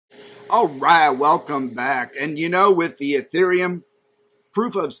All right, welcome back. And you know, with the Ethereum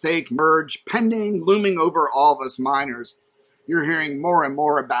proof of stake merge pending, looming over all of us miners, you're hearing more and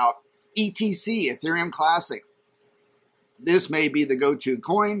more about ETC, Ethereum Classic. This may be the go-to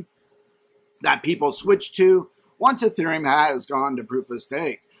coin that people switch to once Ethereum has gone to proof of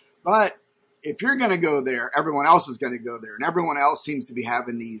stake. But if you're going to go there, everyone else is going to go there. And everyone else seems to be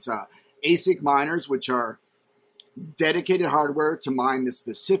having these ASIC miners, which are dedicated hardware to mine the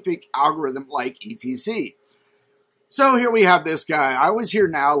specific algorithm like ETC. So here we have this guy. I always hear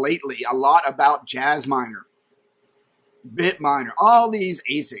now lately a lot about JASMINER, BitMiner, all these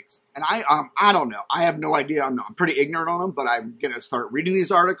ASICs. And I don't know. I have no idea. I'm pretty ignorant on them, but I'm going to start reading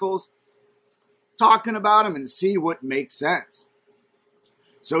these articles, talking about them, and see what makes sense.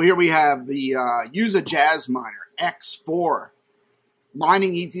 So here we have the use a JASMINER X4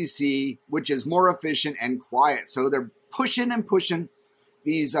 mining ETC, which is more efficient and quiet. So they're pushing and pushing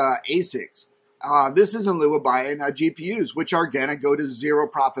these ASICs. This is in lieu of buying GPUs, which are going to go to zero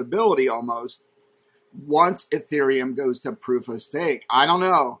profitability almost once Ethereum goes to proof of stake. I don't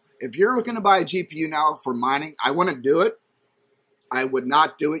know. If you're looking to buy a GPU now for mining, I wouldn't do it. I would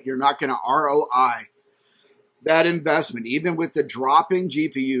not do it. You're not going to ROI that investment. Even with the dropping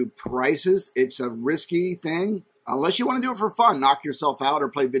GPU prices, it's a risky thing. Unless you want to do it for fun, knock yourself out or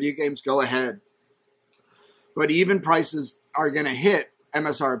play video games, go ahead. But even prices are going to hit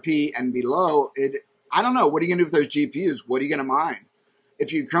MSRP and below. I don't know. What are you going to do with those GPUs? What are you going to mine?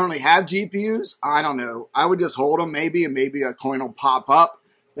 If you currently have GPUs, I don't know. I would just hold them maybe, and maybe a coin will pop up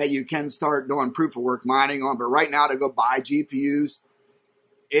that you can start doing proof of work mining on. But right now, to go buy GPUs,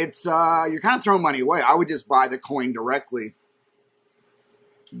 it's you're kind of throwing money away. I would just buy the coin directly.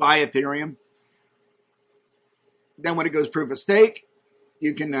 Buy Ethereum. Then when it goes proof of stake,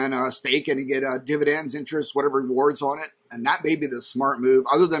 you can then stake it and get dividends, interest, whatever rewards on it. And that may be the smart move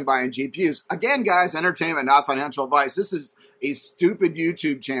other than buying GPUs. Again, guys, entertainment, not financial advice. This is a stupid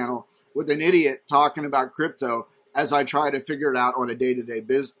YouTube channel with an idiot talking about crypto as I try to figure it out on a day-to-day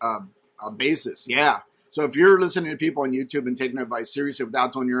basis. Yeah. So if you're listening to people on YouTube and taking advice seriously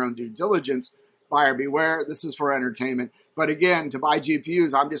without doing your own due diligence, buyer beware. This is for entertainment. But again, to buy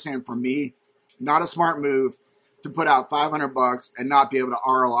GPUs, I'm just saying for me, not a smart move to put out $500 and not be able to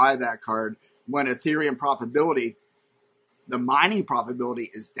ROI that card when Ethereum profitability, the mining profitability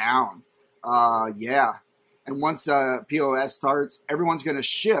is down. Yeah. And once POS starts, everyone's going to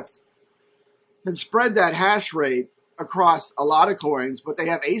shift and spread that hash rate across a lot of coins, but they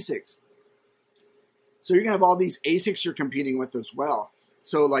have ASICs. So you're going to have all these ASICs you're competing with as well.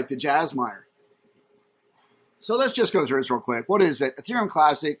 So like the JASMINER. So let's just go through this real quick. What is it? Ethereum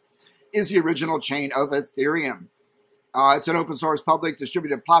Classic is the original chain of Ethereum. It's an open source public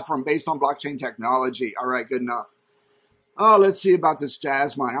distributed platform based on blockchain technology. All right, good enough. Oh, let's see about this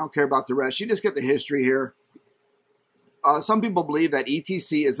JASMINER. I don't care about the rest. You just get the history here. Some people believe that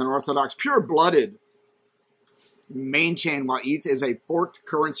ETC is an orthodox, pure-blooded main chain, while ETH is a forked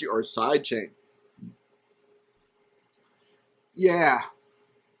currency or side chain. Yeah.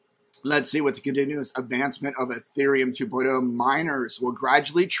 Let's see what the continuous advancement of Ethereum 2.0 miners will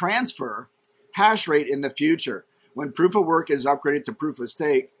gradually transfer hash rate in the future. When proof of work is upgraded to proof of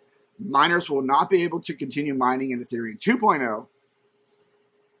stake, miners will not be able to continue mining in Ethereum 2.0,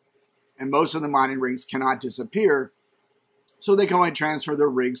 and most of the mining rigs cannot disappear, so they can only transfer their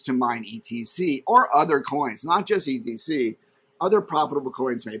rigs to mine ETC or other coins, not just ETC. Other profitable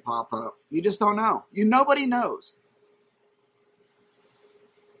coins may pop up. You just don't know. Nobody knows.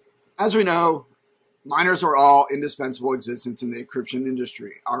 As we know, miners are all indispensable existence in the encryption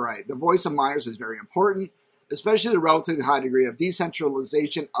industry. All right, the voice of miners is very important, especially the relatively high degree of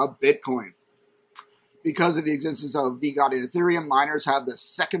decentralization of Bitcoin. Because of the existence of VGOT in Ethereum, miners have the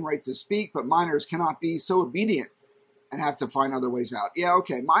second right to speak, but miners cannot be so obedient and have to find other ways out. Yeah,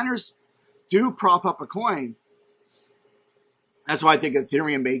 okay, miners do prop up a coin. That's why I think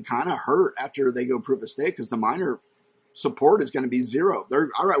Ethereum may kind of hurt after they go proof of stake, because the miner support is going to be zero.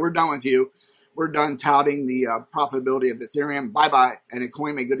 All right, we're done with you. We're done touting the profitability of Ethereum. Bye-bye. And a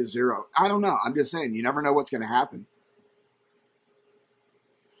coin may go to zero. I don't know. I'm just saying. You never know what's going to happen.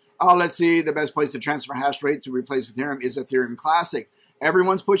 Oh, let's see. The best place to transfer hash rate to replace Ethereum is Ethereum Classic.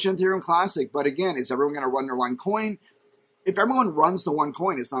 Everyone's pushing Ethereum Classic. But again, is everyone going to run their one coin? If everyone runs the one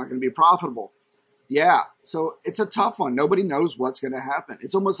coin, it's not going to be profitable. Yeah. So it's a tough one. Nobody knows what's going to happen.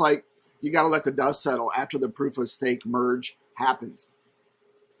 It's almost like you got to let the dust settle after the proof of stake merge happens.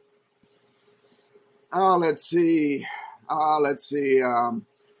 Oh, let's see.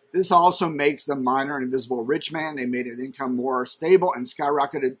 This also makes the miner an invisible rich man. They made his income more stable and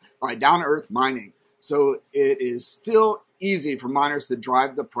skyrocketed by down-to-earth mining. So it is still easy for miners to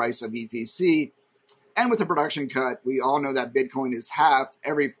drive the price of ETC. And with the production cut, we all know that Bitcoin is halved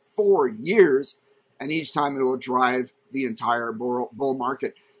every 4 years, and each time it will drive the entire bull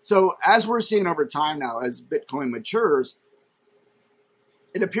market. So as we're seeing over time now, as Bitcoin matures,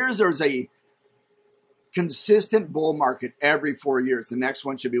 it appears there's a consistent bull market every 4 years. The next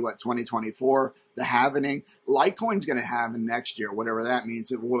one should be, what, 2024, the halvening. Litecoin's going to halve next year, whatever that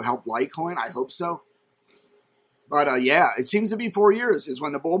means. It will help Litecoin. I hope so. But yeah, it seems to be 4 years is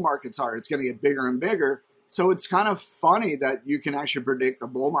when the bull markets are. It's going to get bigger and bigger. So it's kind of funny that you can actually predict the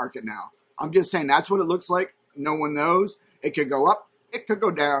bull market now. I'm just saying that's what it looks like. No one knows. It could go up. It could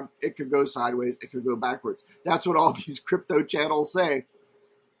go down. It could go sideways. It could go backwards. That's what all these crypto channels say.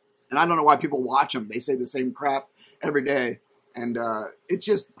 And I don't know why people watch them. They say the same crap every day. And it's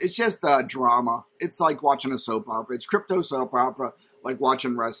just drama. It's like watching a soap opera. It's crypto soap opera, like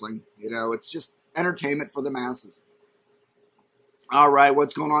watching wrestling. You know, it's just entertainment for the masses. All right,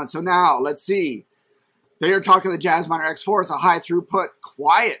 what's going on? So now, let's see. They are talking the JASMINER X4. It's a high throughput.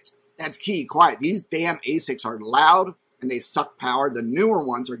 Quiet. That's key. Quiet. These damn ASICs are loud and they suck power. The newer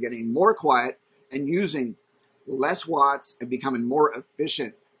ones are getting more quiet and using less watts and becoming more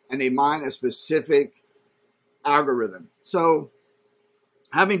efficient. And they mine a specific algorithm. So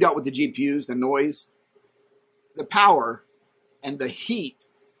having dealt with the GPUs, the noise, the power, and the heat,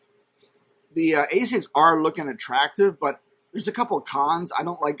 the ASICs are looking attractive, but there's a couple of cons. I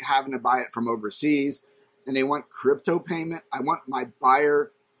don't like having to buy it from overseas, and they want crypto payment. I want my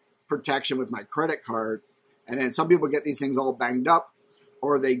buyer protection with my credit card, and then some people get these things all banged up,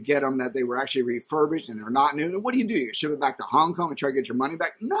 or they get them that they were actually refurbished and they're not new. And what do? You ship it back to Hong Kong and try to get your money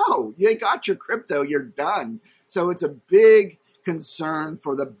back? No, you got your crypto, you're done. So it's a big concern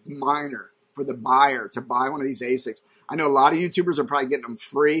for the miner, for the buyer to buy one of these ASICs. I know a lot of YouTubers are probably getting them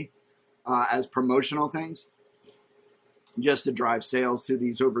free as promotional things just to drive sales to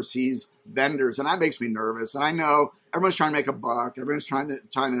these overseas vendors. And that makes me nervous. And I know everyone's trying to make a buck. Everyone's trying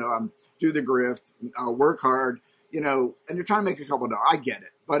to do the grift, work hard. You know, and you're trying to make a couple of dollars. I get it.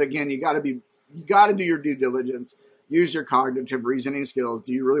 But again, you got to do your due diligence. Use your cognitive reasoning skills.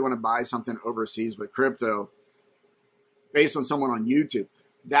 Do you really want to buy something overseas with crypto based on someone on YouTube?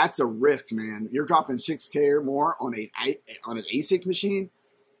 That's a risk, man. You're dropping $6K or more on an ASIC machine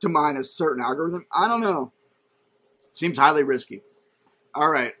to mine a certain algorithm. I don't know. Seems highly risky. All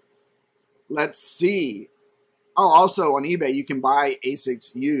right. Let's see. Oh, also on eBay, you can buy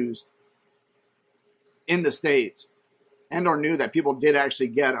ASICs used in the States, and or new that people did actually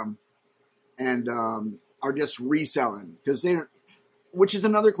get them and are just reselling because they're, which is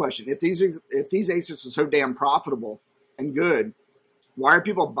another question. If these ASICs are so damn profitable and good, why are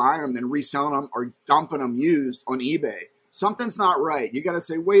people buying them and reselling them or dumping them used on eBay? Something's not right. You got to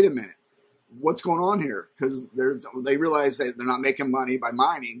say, wait a minute, what's going on here? Because they realize that they're not making money by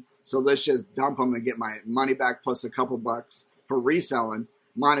mining, so let's just dump them and get my money back plus a couple bucks for reselling.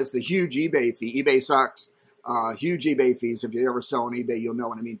 Minus the huge eBay fee. eBay sucks. Huge eBay fees. If you ever sell on eBay, you'll know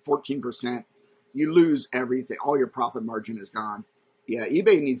what I mean. 14%. You lose everything. All your profit margin is gone. Yeah,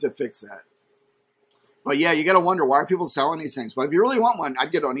 eBay needs to fix that. But yeah, you got to wonder, why are people selling these things? But if you really want one,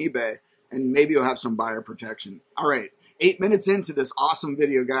 I'd get on eBay, and maybe you'll have some buyer protection. All right, 8 minutes into this awesome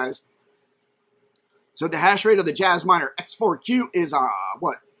video, guys. So the hash rate of the JASMINER X4Q is,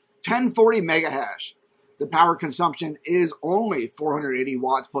 1040 mega hash. The power consumption is only 480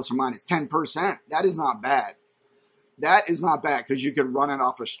 watts plus or minus 10%. That is not bad. That is not bad because you could run it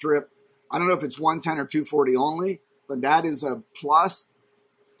off a strip. I don't know if it's 110 or 240 only, but that is a plus,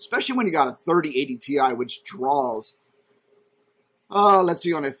 especially when you got a 3080 Ti, which draws, let's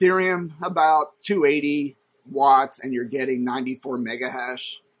see, on Ethereum, about 280 watts, and you're getting 94 mega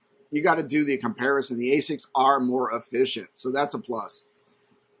hash. You got to do the comparison. The ASICs are more efficient, so that's a plus.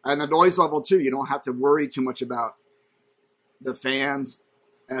 And the noise level, too. You don't have to worry too much about the fans,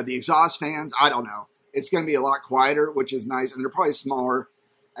 the exhaust fans. I don't know. It's going to be a lot quieter, which is nice. And they're probably smaller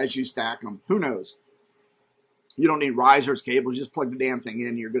as you stack them. Who knows? You don't need risers, cables. Just plug the damn thing in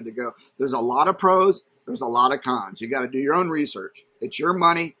and you're good to go. There's a lot of pros. There's a lot of cons. You got to do your own research. It's your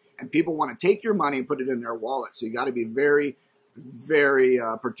money, and people want to take your money and put it in their wallet. So you got to be very, very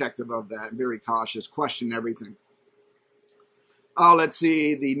protective of that, very cautious. Question everything. Let's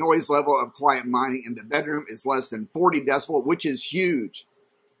see, the noise level of quiet mining in the bedroom is less than 40 decibel, which is huge.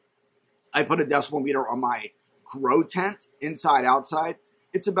 I put a decibel meter on my grow tent, inside, outside.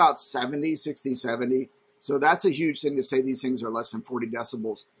 It's about 70, 60, 70. So that's a huge thing to say these things are less than 40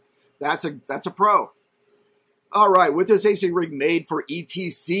 decibels. That's a pro. All right, with this ASIC rig made for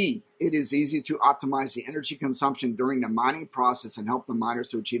ETC, it is easy to optimize the energy consumption during the mining process and help the miners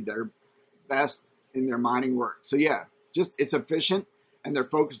to achieve their best in their mining work. So yeah. Just it's efficient, and they're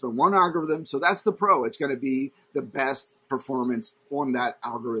focused on one algorithm. So that's the Pro. It's going to be the best performance on that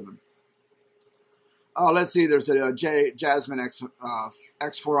algorithm. Let's see. There's a JASMINER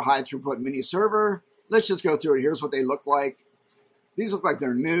X4 high throughput mini server. Let's just go through it. Here's what they look like. These look like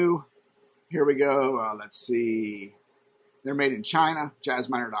they're new. Here we go. Let's see. They're made in China,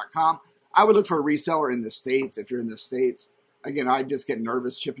 JASMINER.com. I would look for a reseller in the States if you're in the States. Again, I just get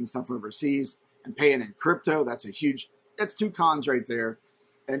nervous shipping stuff from overseas and paying in crypto. That's two cons right there.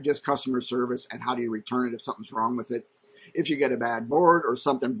 And just customer service and how do you return it if something's wrong with it. If you get a bad board or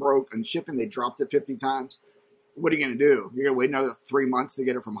something broke in shipping, they dropped it 50 times. What are you going to do? You're going to wait another 3 months to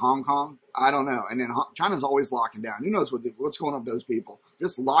get it from Hong Kong? I don't know. And then China's always locking down. Who knows what's going on with those people?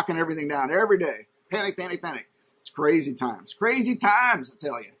 Just locking everything down every day. Panic, panic, panic. It's crazy times. Crazy times, I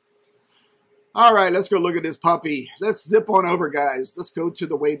tell you. All right, let's go look at this puppy. Let's zip on over, guys. Let's go to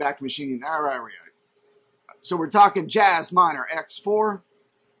the Wayback Machine. All right. So we're talking JASMINER X4.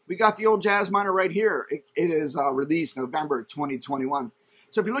 We got the old JASMINER right here. It is released November 2021.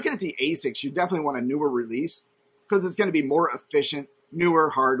 So if you're looking at the ASICs, you definitely want a newer release because it's going to be more efficient, newer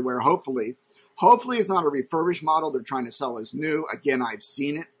hardware, hopefully. Hopefully it's not a refurbished model they're trying to sell as new. Again, I've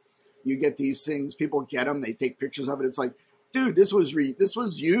seen it. You get these things, people get them, they take pictures of it. It's like, dude, this was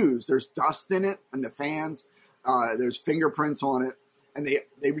used. There's dust in it and the fans. There's fingerprints on it. And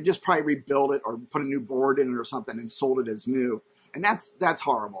they would just probably rebuild it or put a new board in it or something and sold it as new. And that's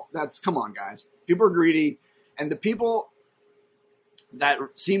horrible. Come on, guys. People are greedy. And the people that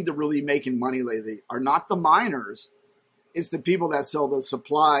seem to really making money lately are not the miners. It's the people that sell the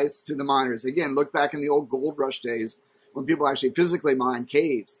supplies to the miners. Again, look back in the old gold rush days when people actually physically mined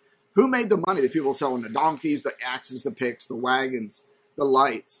caves. Who made the money? The people selling the donkeys, the axes, the picks, the wagons, the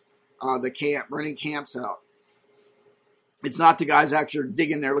lights, renting camps out. It's not the guys actually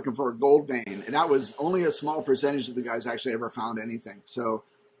digging there looking for a gold vein. And that was only a small percentage of the guys actually ever found anything. So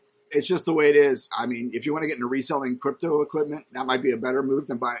it's just the way it is. I mean, if you want to get into reselling crypto equipment, that might be a better move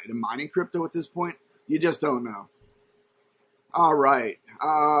than mining crypto at this point. You just don't know. All right.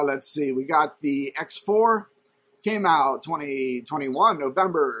 Let's see. We got the X4. Came out 2021,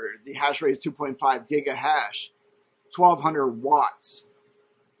 November. The hash rate is 2.5 gigahash, 1,200 watts.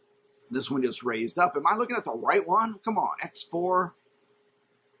 This one just raised up. Am I looking at the right one? Come on, X4.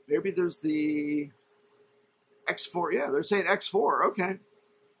 Maybe there's the X4. Yeah, they're saying X4. Okay.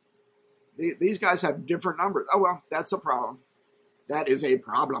 These guys have different numbers. Oh, well, that's a problem. That is a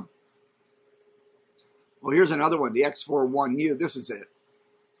problem. Well, here's another one, the X41U. This is it.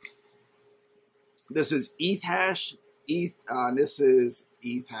 This is ETH hash. This is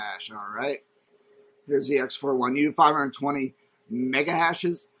ETH hash, all right. Here's the X41U, 520 mega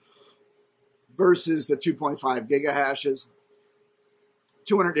hashes versus the 2.5 gigahashes.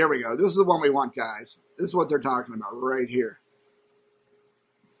 200, there we go. This is the one we want, guys. This is what they're talking about right here.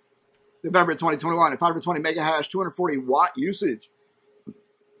 November 2021, 520 mega hash, 240 watt usage.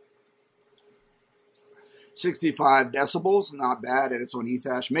 65 decibels, not bad, and it's on ETH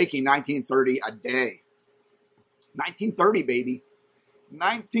hash, making 1930 a day. 1930, baby.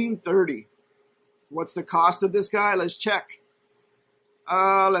 1930. What's the cost of this guy? Let's check.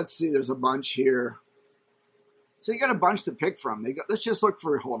 Let's see. There's a bunch here. So you got a bunch to pick from. Let's just look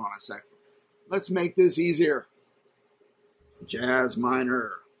for, hold on a second. Let's make this easier. JASMINER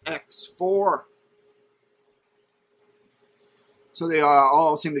X4. So they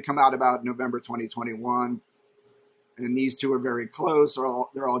all seem to come out about November 2021. And these two are very close.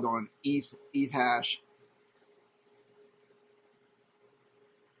 They're all doing ETH hash.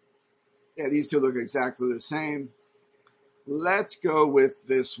 Yeah, these two look exactly the same. Let's go with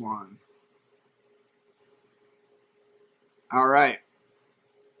this one. All right.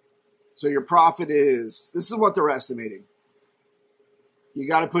 So your profit is, this is what they're estimating. You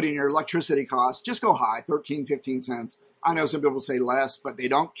got to put in your electricity costs. Just go high, 13, 15 cents. I know some people say less, but they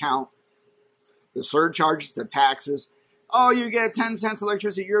don't count the surcharges, the taxes. Oh, you get 10 cents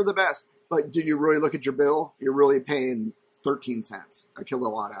electricity, you're the best. But did you really look at your bill? You're really paying 13 cents a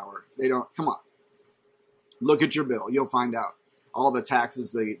kilowatt hour. They don't, come on. Look at your bill. You'll find out all the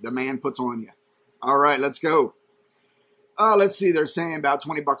taxes the man puts on you. All right, let's go. Let's see. They're saying about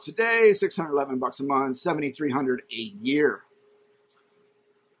 20 bucks a day, 611 bucks a month, 7,300 a year.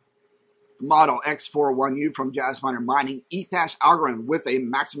 Model X41U from JASMINER mining ETH hash algorithm with a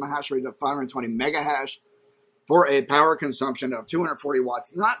maximum hash rate of 520 mega hash for a power consumption of 240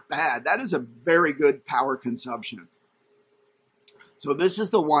 watts. Not bad. That is a very good power consumption. So this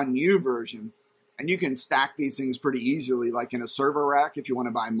is the 1U version, and you can stack these things pretty easily, like in a server rack if you want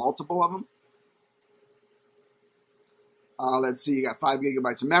to buy multiple of them. Let's see, you got 5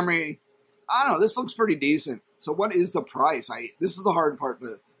 gigabytes of memory. I don't know, this looks pretty decent. So what is the price? This is the hard part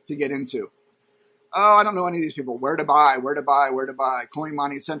to get into. Oh, I don't know any of these people. Where to buy, where to buy, where to buy. Coin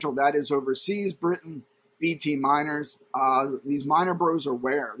Mining Central, that is overseas. Britain, BT Miners. These miner bros are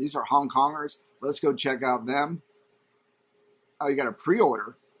where? These are Hong Kongers. Let's go check out them. Oh, you got a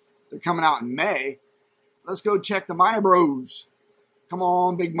pre-order. They're coming out in May. Let's go check the miner bros. Come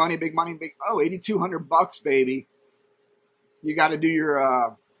on, big money, big money, big. Oh, $8,200, baby. You got to do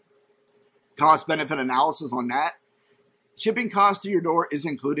your cost-benefit analysis on that. Shipping cost to your door is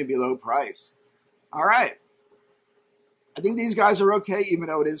included below price. All right. I think these guys are okay, even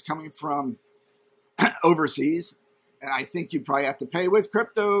though it is coming from overseas. And I think you probably have to pay with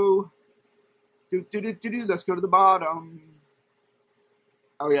crypto. Let's go to the bottom.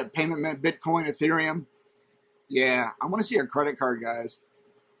 Oh, yeah, payment, Bitcoin, Ethereum. Yeah, I want to see a credit card, guys.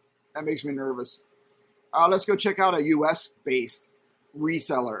 That makes me nervous. Let's go check out a U.S.-based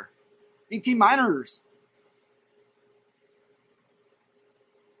reseller. BT Miners.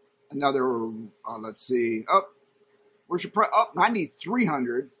 Another, let's see. Oh, where's your price? Oh,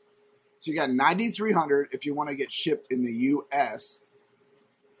 9,300. So you got 9,300 if you want to get shipped in the U.S.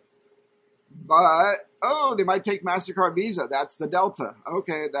 But, oh, they might take MasterCard Visa. That's the delta.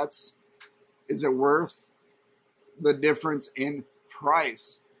 Okay, is it worth the difference in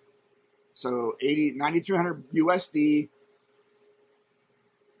price? So 9,300 USD.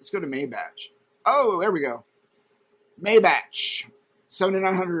 Let's go to Maybatch. Oh, there we go. Maybatch.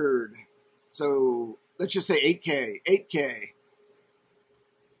 7,900. So let's just say 8K. 8K.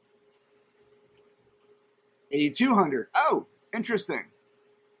 8,200. Oh, interesting.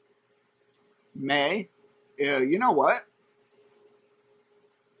 May. You know what?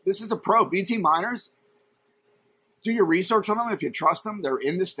 This is a pro. BT Miners. Do your research on them if you trust them. They're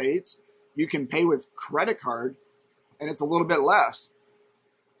in the States. You can pay with credit card, and it's a little bit less.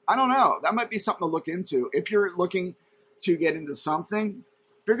 I don't know. That might be something to look into. If you're looking to get into something,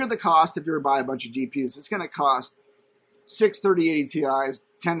 figure the cost if you're to buy a bunch of GPUs. It's going to cost 6 3080 Ti's,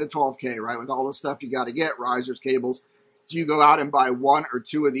 10 to 12K, right? With all the stuff you got to get, risers, cables. Do you go out and buy one or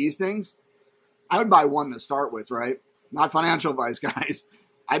two of these things? I would buy one to start with, right? Not financial advice, guys.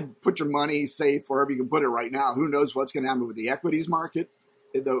 I'd put your money safe wherever you can put it right now. Who knows what's going to happen with the equities market?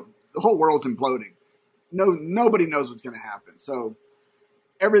 The whole world's imploding. Nobody knows what's going to happen. So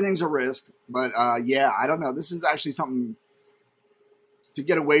everything's a risk. But yeah, I don't know. This is actually something to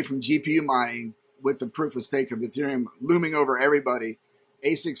get away from GPU mining with the proof of stake of Ethereum looming over everybody.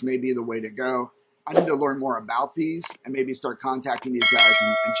 ASICs may be the way to go. I need to learn more about these and maybe start contacting these guys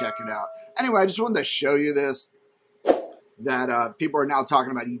and check it out. Anyway, I just wanted to show you this, that people are now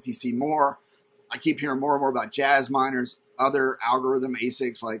talking about ETC more. I keep hearing more and more about JASMINERs, other algorithm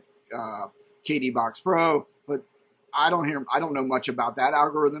ASICs like KD Box Pro, but I don't know much about that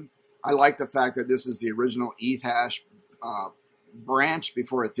algorithm. I like the fact that this is the original ETH hash branch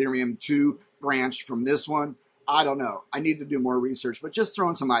before Ethereum 2 branched from this one. I don't know. I need to do more research, but just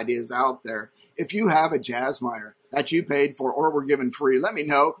throwing some ideas out there. If you have a JASMINER that you paid for or were given free, let me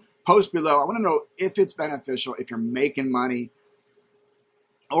know. Post below. I want to know if it's beneficial, if you're making money,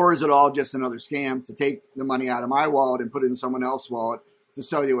 or is it all just another scam to take the money out of my wallet and put it in someone else's wallet to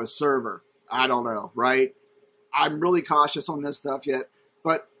sell you a server? I don't know, right? I'm really cautious on this stuff yet,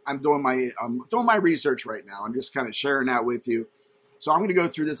 but I'm doing my research right now. I'm just kind of sharing that with you. So I'm going to go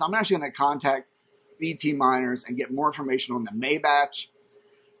through this. I'm actually going to contact BT Miners and get more information on the Maybatch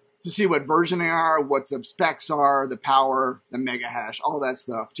to see what version they are, what the specs are, the power, the mega hash, all that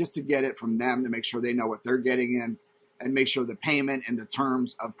stuff, just to get it from them to make sure they know what they're getting in and make sure the payment and the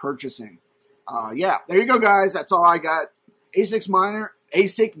terms of purchasing. Yeah, there you go, guys. That's all I got. ASIC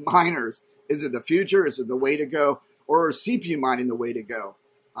miners. Is it the future? Is it the way to go? Or is CPU mining the way to go?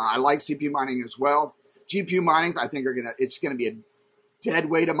 I like CPU mining as well. GPU minings, I think it's gonna be a dead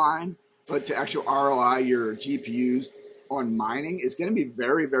way to mine, but to actually ROI your GPUs on mining is going to be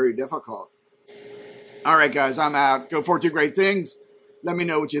very, very difficult. All right, guys, I'm out. Go forward to great things. Let me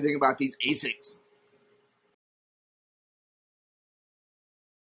know what you think about these ASICs.